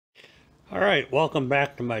Alright, welcome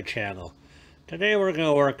back to my channel. Today we're going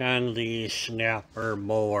to work on the snapper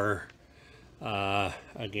mower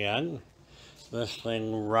again. This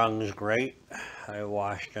thing runs great. I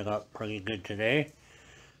washed it up pretty good today.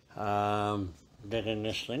 Digging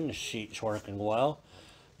this thing, the seat's working well.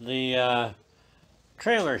 The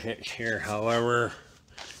trailer hitch here, however,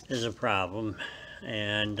 is a problem.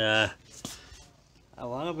 And I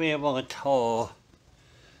want to be able to tow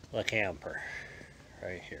the camper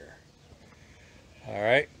right here.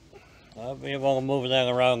 Alright, I'll be able to move that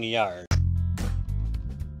around the yard.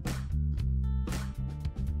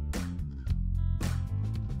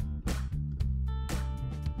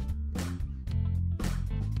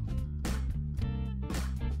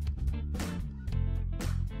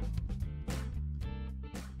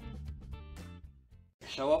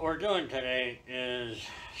 So what we're doing today is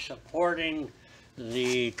supporting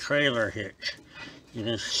the trailer hitch. You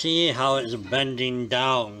can see how it's bending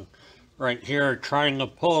down right here, trying to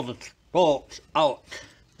pull the bolts out.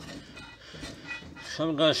 So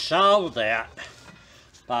I'm going to solve that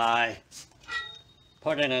by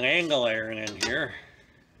putting an angle iron in here.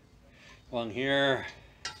 One here,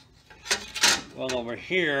 one over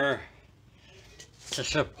here, to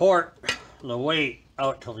support the weight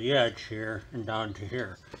out to the edge here and down to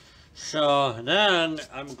here. So then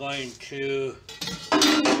I'm going to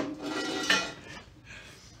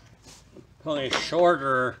put a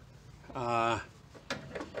shorter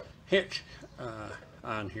hitch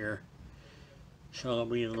on here, so it'll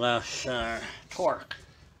be less torque.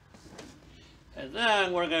 And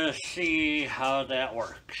then we're going to see how that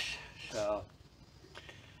works. So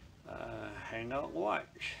hang out and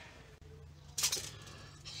watch.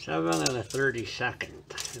 7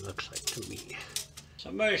 1/32, it looks like to me.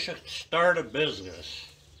 Somebody should start a business,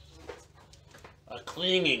 a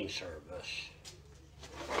cleaning service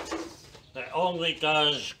that only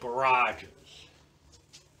does garages.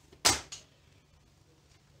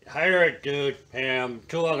 Hire a dude, pay him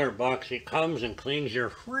 $200, he comes and cleans your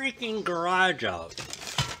freaking garage out.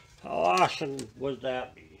 How awesome would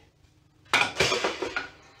that be?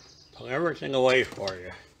 Put everything away for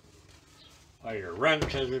you. All your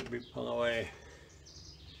wrenches would be put away.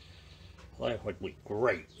 Life would be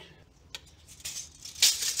great.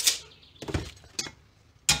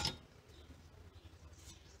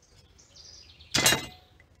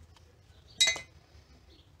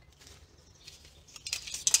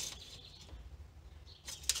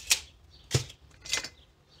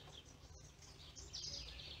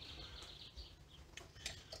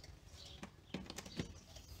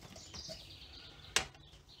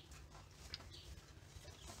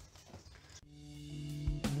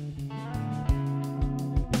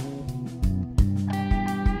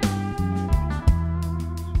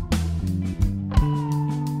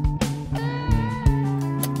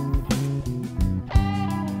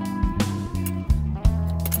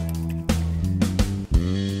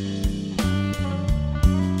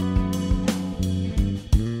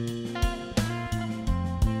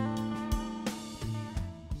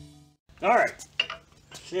 Alright,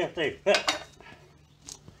 see if they fit.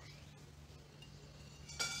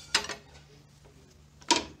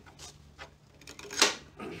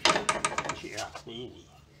 Yeah, easy.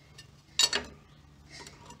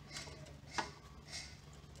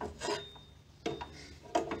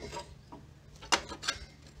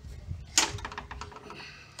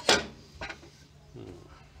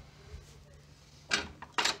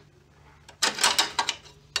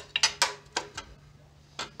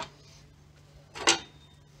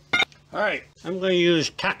 Alright, I'm going to use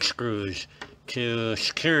tack screws to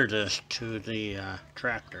secure this to the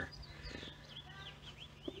tractor.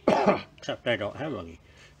 Except I don't have any.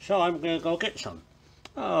 So I'm going to go get some.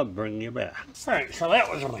 I'll bring you back. Alright, so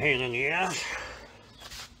that was a pain in the ass.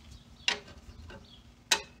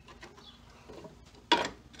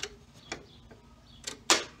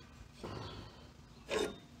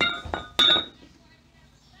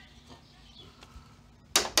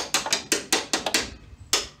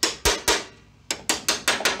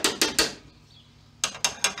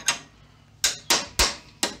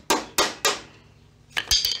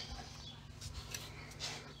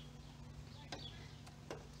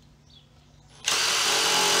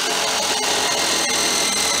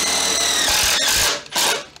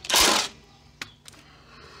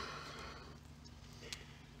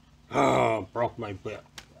 Oh, broke my bit.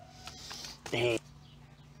 Dang.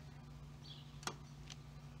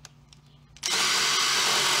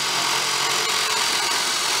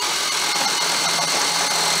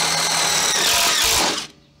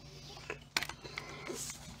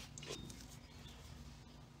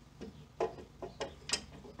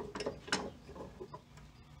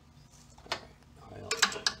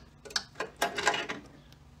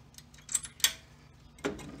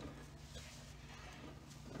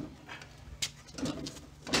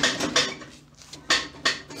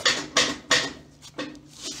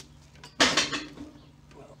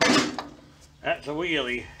 That's a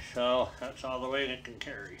wheelie, so that's all the weight it can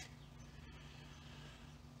carry.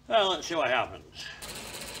 Well, let's see what happens.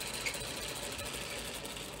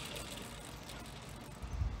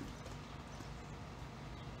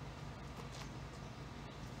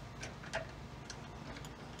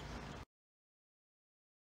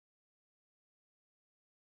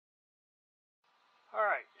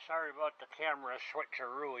 Alright, sorry about the camera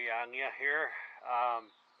switcheroo on you here.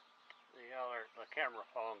 The camera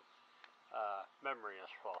phone memory is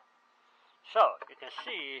full. So, you can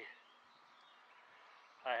see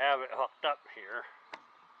I have it hooked up here.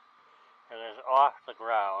 It is off the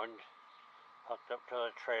ground, hooked up to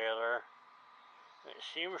the trailer. It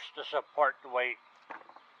seems to support the weight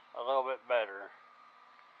a little bit better.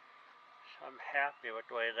 So I'm happy with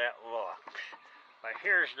the way that looks. But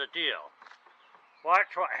here's the deal.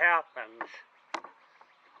 Watch what happens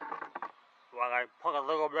when I put a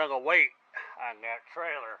little bit of weight on that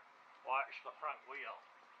trailer. Watch the front wheel.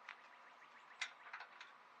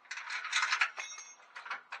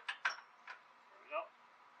 There we go.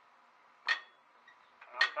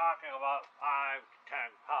 And I'm talking about 5 to 10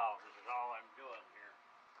 pounds is all I'm doing here.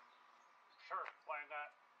 Sure, why not?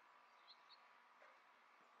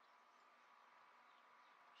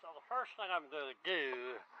 So the first thing I'm going to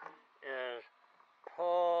do is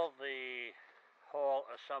pull the whole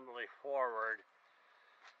assembly forward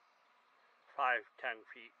 5-10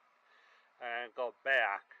 feet and go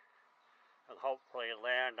back and hopefully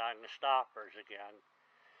land on the stoppers again.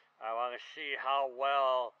 I want to see how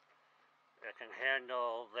well it can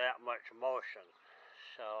handle that much motion,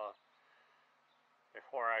 so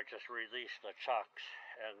before I just release the chucks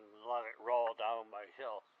and let it roll down my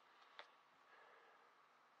hill.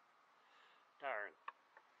 Darn.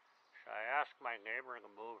 Should I ask my neighbor to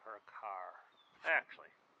move her car? Actually,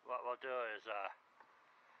 what we'll do is,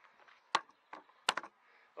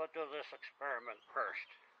 we'll do this experiment first.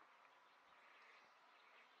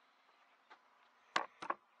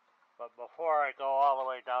 But before I go all the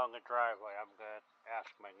way down the driveway, I'm going to ask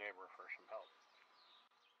my neighbor for some help.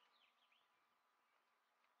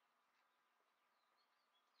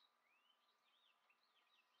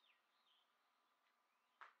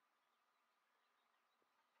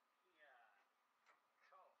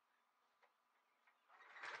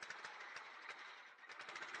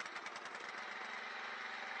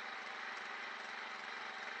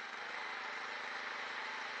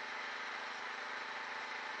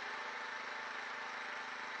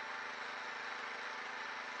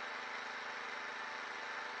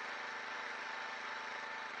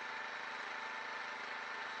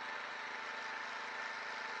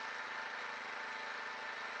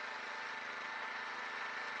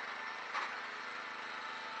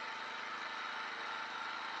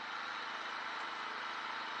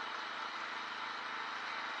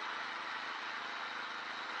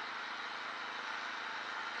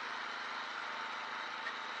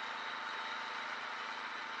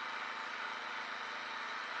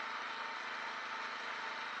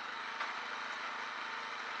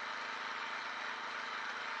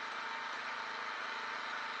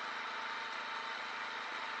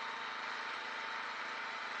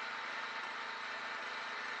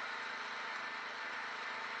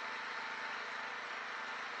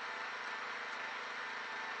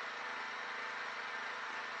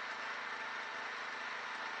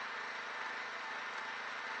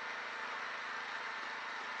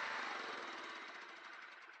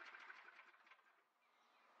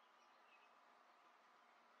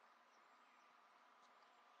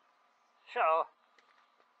 So,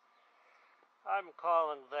 I'm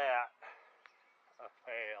calling that a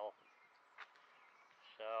fail.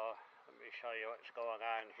 So, let me show you what's going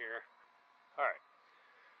on here. Alright,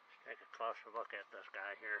 let's take a closer look at this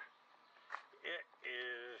guy here. It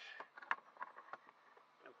is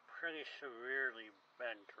pretty severely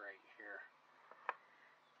bent right here.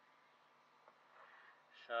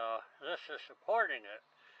 So, this is supporting it.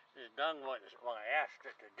 It's done what I asked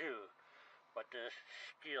it to do. But this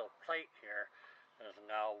steel plate here is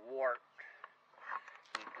now warped.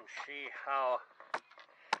 You can see how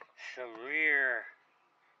severe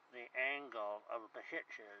the angle of the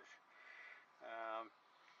hitch is.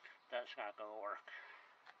 That's not going to work.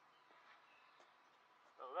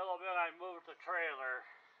 The little bit I moved the trailer,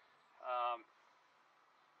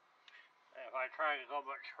 if I try to go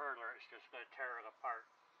much further, it's just going to tear it apart.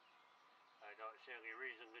 I don't see any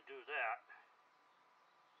reason to do that.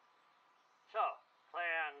 So,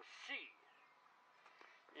 plan C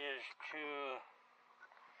is to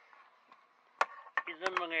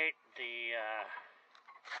eliminate the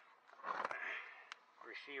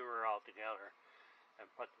receiver altogether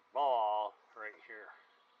and put the ball right here.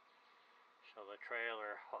 So the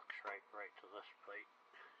trailer hooks right to this plate.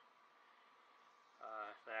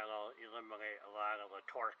 That'll eliminate a lot of the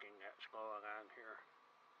torquing that's going on here.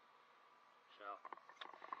 So,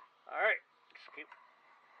 alright, just keep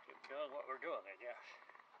doing what we're doing, I guess.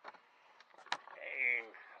 Dang,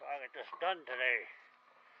 I'll get this done today.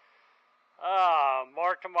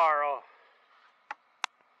 More tomorrow.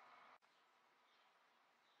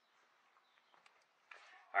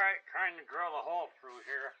 Alright, trying to drill a hole through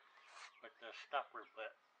here with the stepper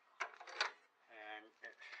bit. And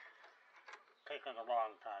it's taking a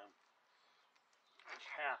long time. It's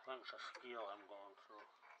 1/2 inch of steel I'm going through.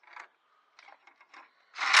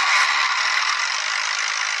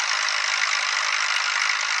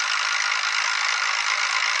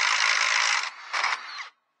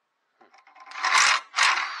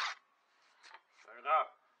 There we go.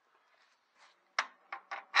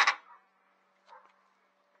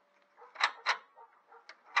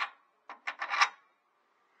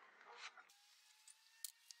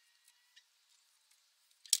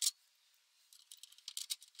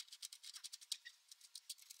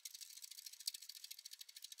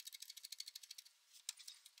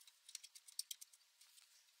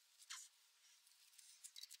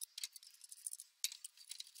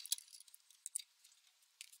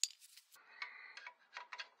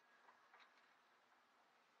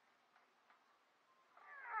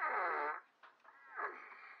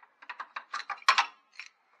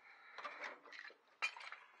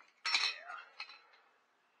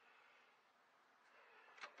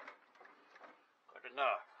 Good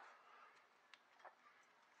enough.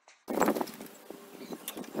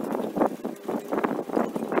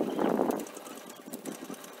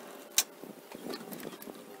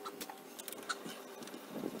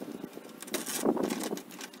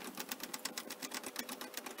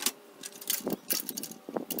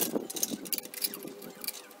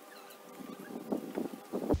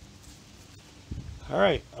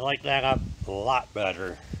 Alright, I like that up a lot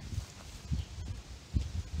better.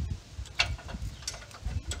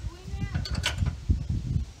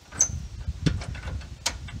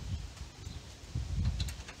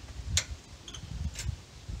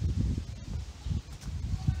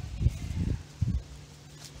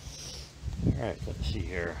 Alright, let's see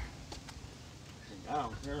here.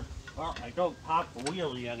 Down here. Well, I don't pop the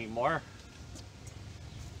wheelie anymore.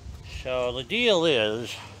 So the deal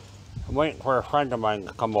is, I'm waiting for a friend of mine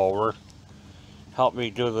to come over, help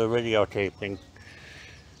me do the videotaping.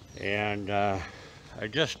 And I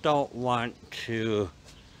just don't want to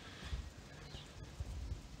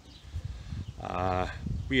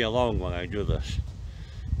be alone when I do this.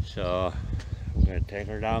 So I'm going to take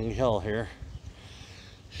her down the hill here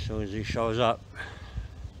as soon as he shows up.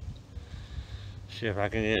 See if I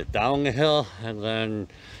can get it down the hill and then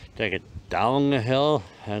take it down the hill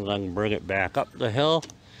and then bring it back up the hill.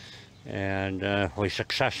 And if we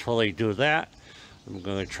successfully do that, I'm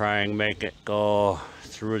going to try and make it go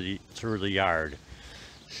through the yard.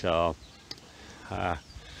 So, but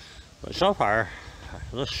so far,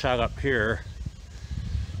 this setup here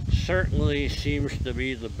certainly seems to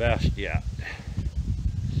be the best yet.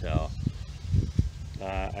 So,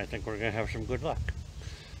 I think we're going to have some good luck.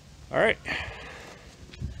 Alright.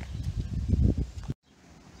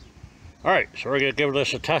 Alright, so we're going to give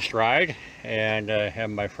this a test ride and have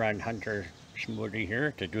my friend Hunter Smoothie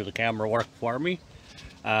here to do the camera work for me.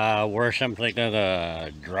 We're simply going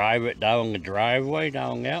to drive it down the driveway,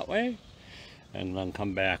 down that way, and then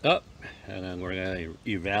come back up, and then we're going to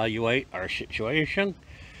evaluate our situation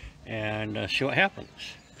and see what happens.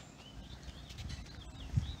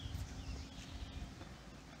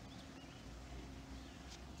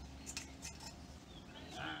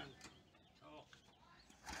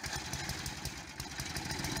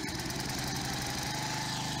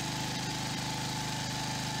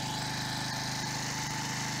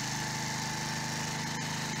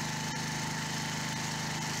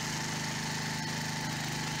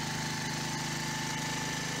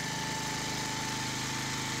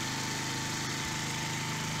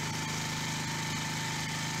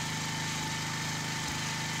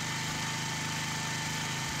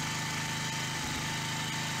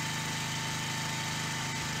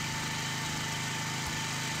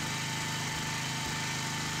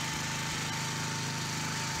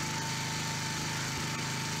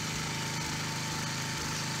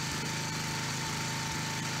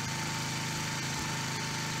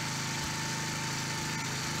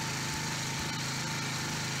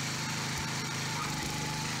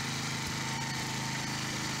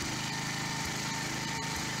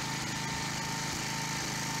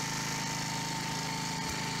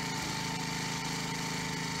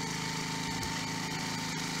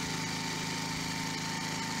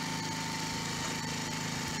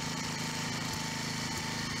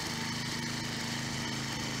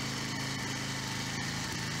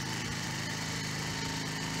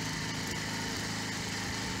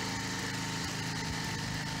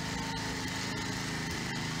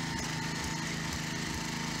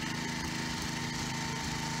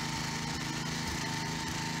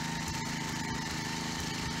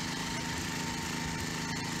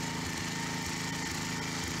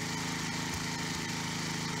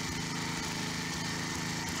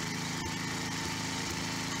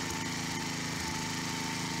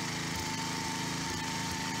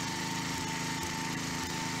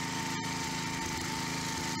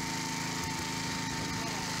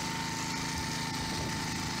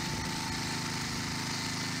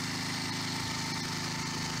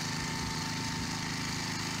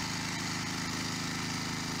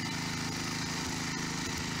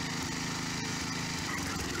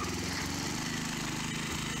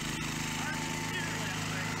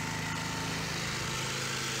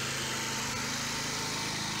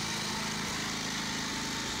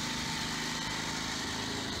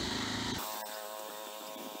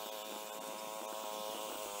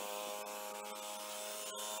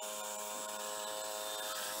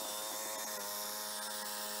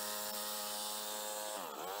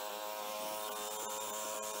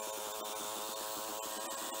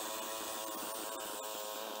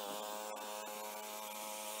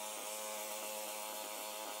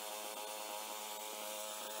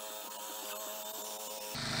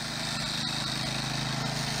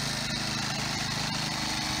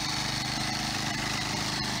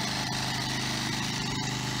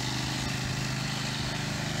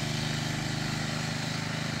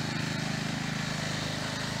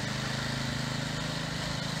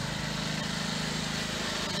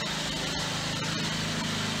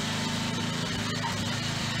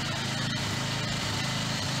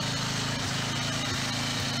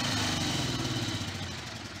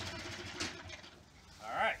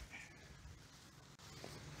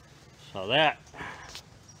 So that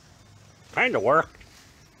kind of worked.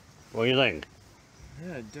 What do you think?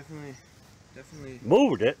 Yeah, definitely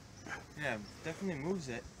moved it. Yeah, definitely moves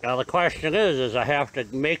it. Now the question is I have to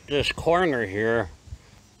make this corner here.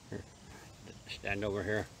 Stand over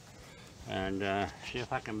here and see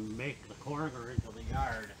if I can make the corner into the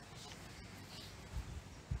yard.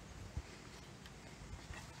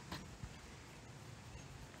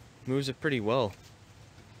 Moves it pretty well.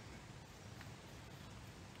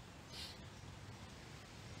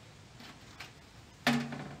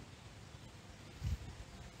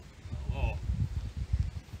 Oh,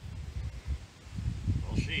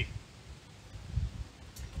 we'll see.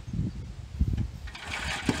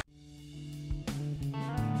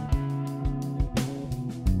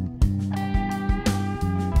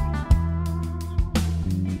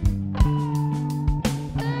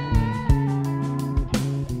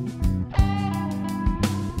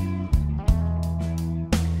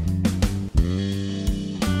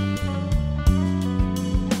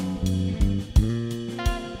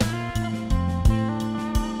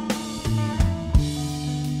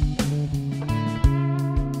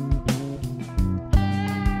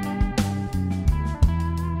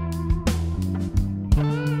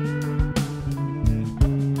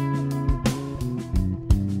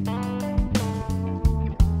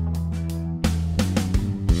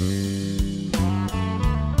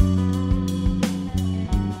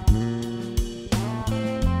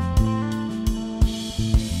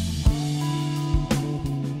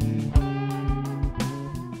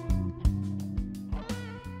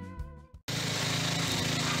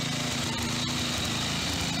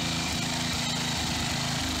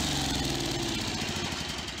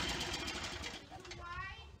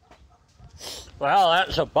 Well,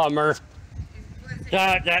 that's a bummer.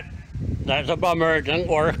 That's a bummer. It didn't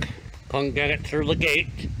work. Couldn't get it through the gate.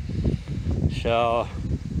 So,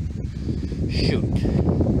 shoot.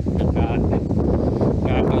 Not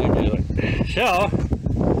gonna do it. So,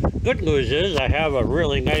 good news is I have a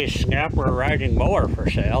really nice snapper riding mower for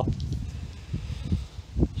sale.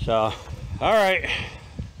 So, alright.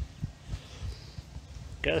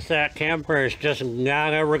 Guess that camper is just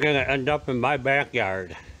not ever gonna end up in my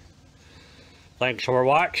backyard. Thanks for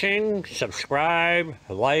watching. Subscribe,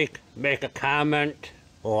 like, make a comment,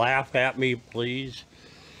 laugh at me please.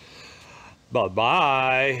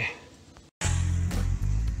 Bye-bye.